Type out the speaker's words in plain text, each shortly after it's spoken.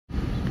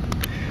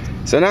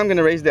So now I'm going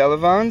to raise the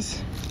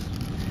elevons.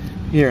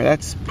 Here,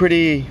 that's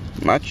pretty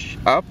much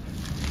up.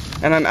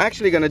 And I'm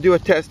actually going to do a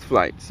test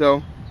flight.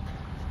 So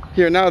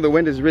here now the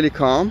wind is really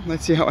calm.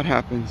 Let's see how it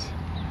happens.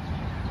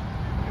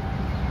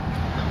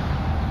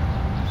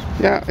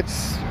 Yeah,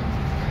 it's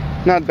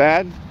not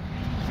bad.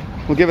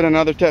 We'll give it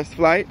another test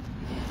flight.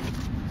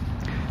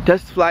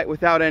 Test flight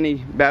without any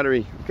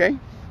battery, okay?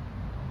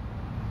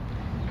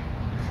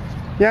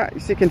 Yeah, you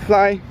see it can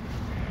fly,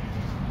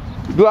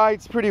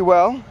 glides pretty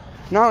well.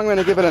 Now I'm going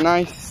to give it a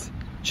nice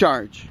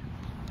charge.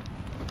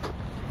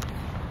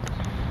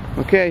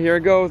 Okay, here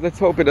it goes. Let's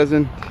hope it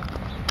doesn't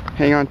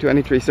hang on to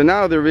any tree. So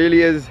now there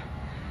really is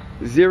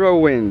zero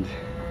wind.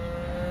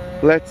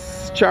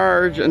 Let's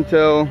charge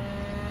until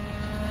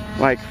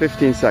like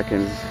 15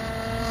 seconds.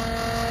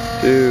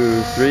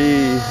 2, 3,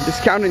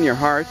 just count in your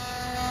heart.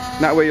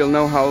 That way you'll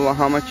know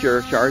how much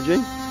you're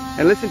charging.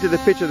 And listen to the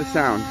pitch of the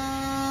sound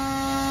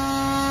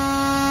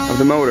of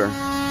the motor.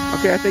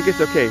 Okay, I think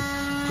it's okay.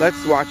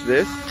 Let's watch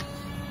this.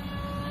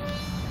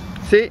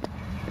 See,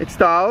 it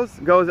stalls,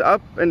 goes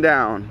up and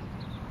down.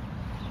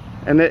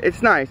 And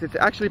it's nice, it's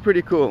actually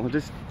pretty cool. It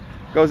just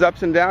goes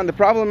ups and down. The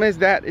problem is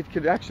that it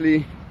could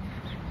actually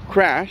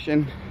crash,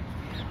 and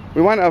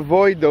we want to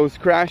avoid those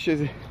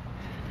crashes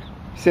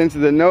since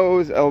the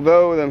nose,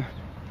 although the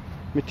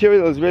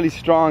material is really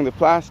strong, the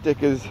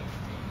plastic is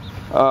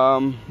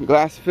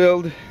glass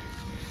filled,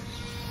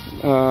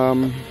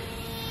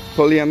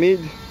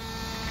 polyamide,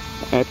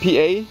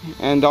 PA,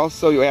 and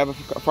also you have a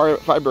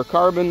fiber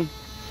carbon.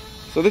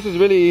 So this is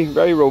really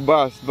very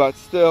robust, but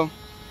still,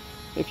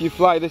 if you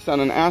fly this on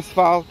an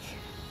asphalt,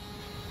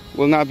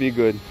 will not be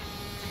good.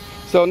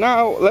 So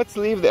now let's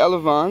leave the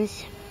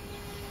elevons.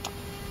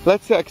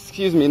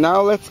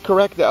 Now let's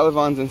correct the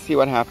elevons and see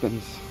what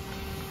happens.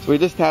 So we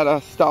just had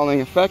a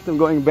stalling effect. I'm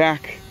going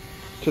back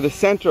to the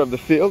center of the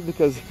field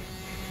because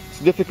it's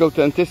difficult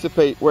to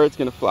anticipate where it's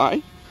going to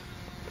fly.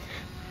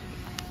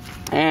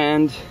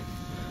 And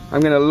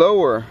I'm going to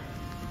lower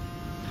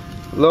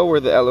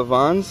the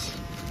elevons.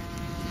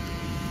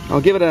 I'll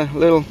give it a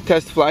little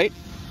test flight.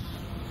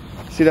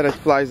 See that it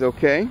flies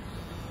okay.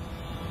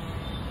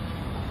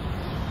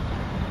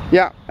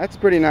 Yeah, that's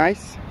pretty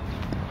nice.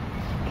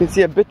 You can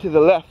see a bit to the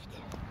left,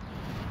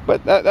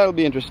 but that'll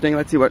be interesting.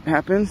 Let's see what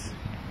happens.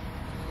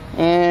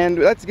 And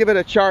let's give it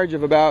a charge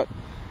of about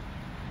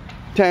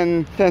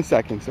 10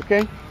 seconds,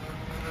 okay?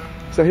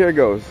 So here it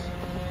goes.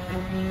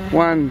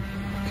 1,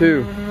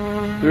 2,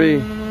 3,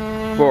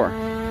 4,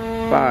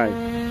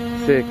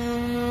 5, 6,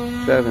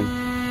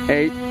 7,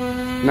 8,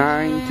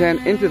 9,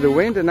 10. Into the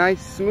wind, a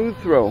nice smooth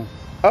throw.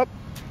 Up,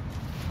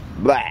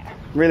 blah,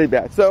 really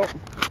bad. So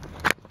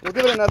we'll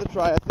give it another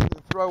try. I think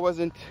the throw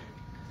wasn't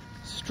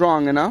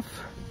strong enough.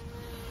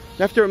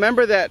 You have to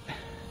remember that.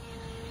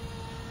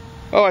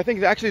 Oh, I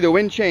think actually the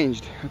wind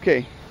changed.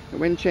 Okay, the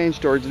wind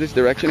changed towards this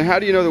direction. How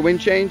do you know the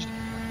wind changed?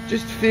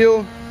 Just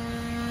feel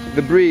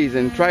the breeze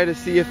and try to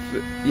see if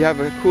you have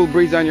a cool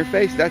breeze on your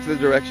face. That's the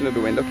direction of the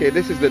wind. Okay,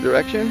 this is the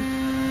direction.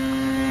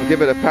 I'll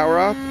give it a power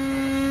up.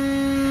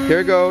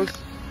 Here it goes.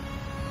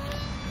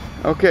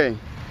 Okay,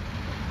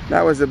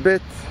 that was a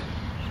bit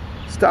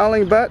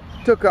stalling, but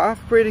took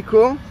off pretty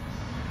cool.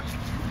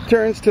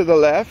 Turns to the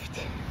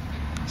left.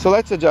 So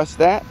let's adjust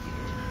that.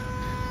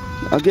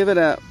 I'll give it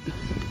a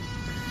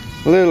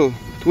little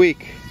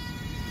tweak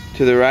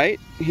to the right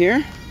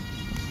here,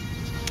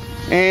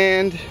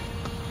 and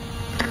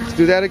let's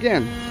do that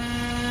again.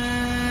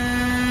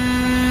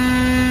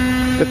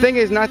 The thing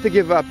is not to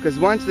give up, because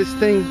once this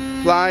thing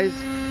flies,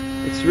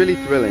 it's really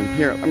thrilling.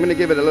 Here, I'm going to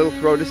give it a little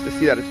throw just to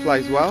see that it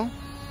flies well.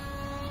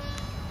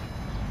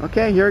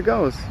 Okay, here it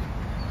goes.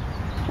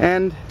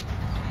 And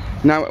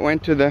now it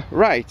went to the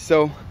right.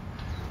 So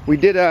we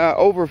did a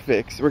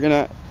overfix. We're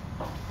going to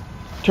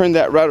turn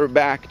that rudder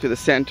back to the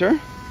center.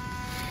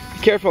 Be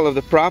careful of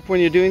the prop when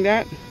you're doing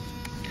that.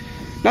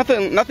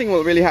 Nothing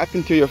will really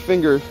happen to your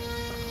finger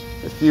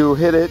if you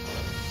hit it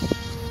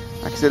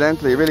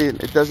accidentally. Really,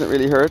 it doesn't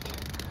really hurt.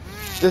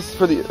 Just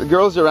for the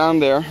girls around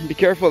there, be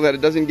careful that it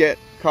doesn't get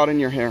caught in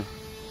your hair.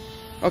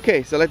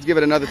 Okay, so let's give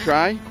it another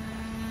try.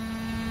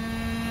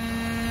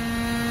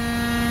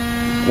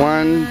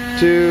 1,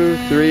 2,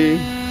 3,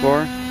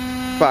 4,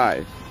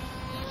 5.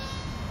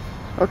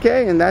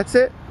 Okay, and that's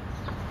it.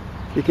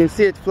 You can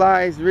see it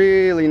flies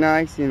really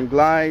nice and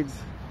glides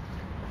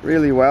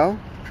really well.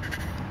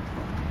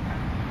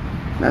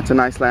 That's a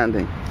nice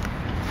landing.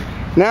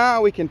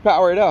 Now we can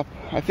power it up.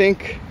 I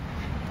think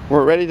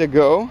we're ready to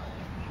go.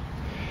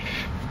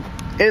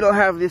 It'll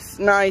have this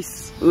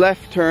nice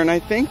left turn, I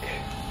think.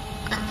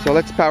 So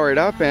let's power it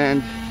up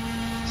and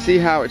see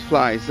how it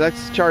flies.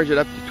 Let's charge it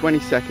up to 20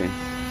 seconds.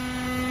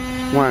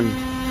 1,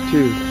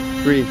 2,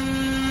 3,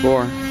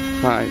 4,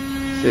 5,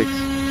 6,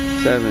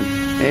 7,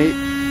 8,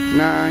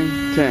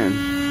 9,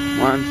 10.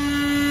 1,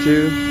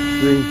 2,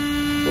 3,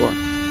 4,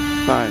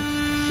 5,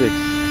 6,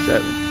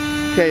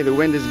 7. Okay, the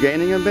wind is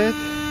gaining a bit.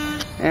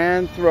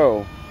 And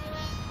throw.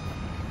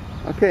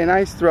 Okay,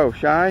 nice throw,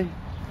 Shy.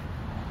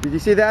 Did you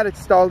see that? It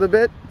stalled a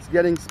bit. It's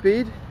getting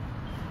speed.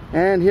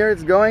 And here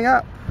it's going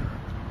up.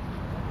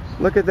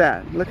 Look at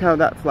that. Look how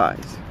that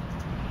flies.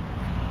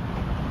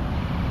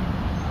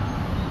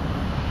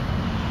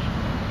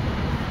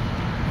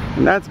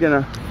 And that's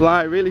gonna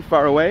fly really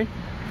far away.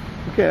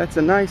 Okay, that's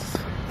a nice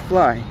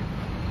fly.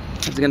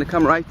 It's gonna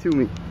come right to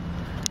me.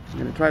 I'm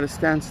gonna try to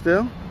stand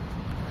still.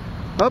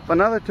 Up,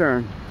 another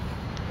turn.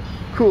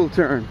 Cool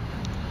turn.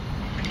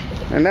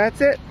 And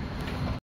that's it.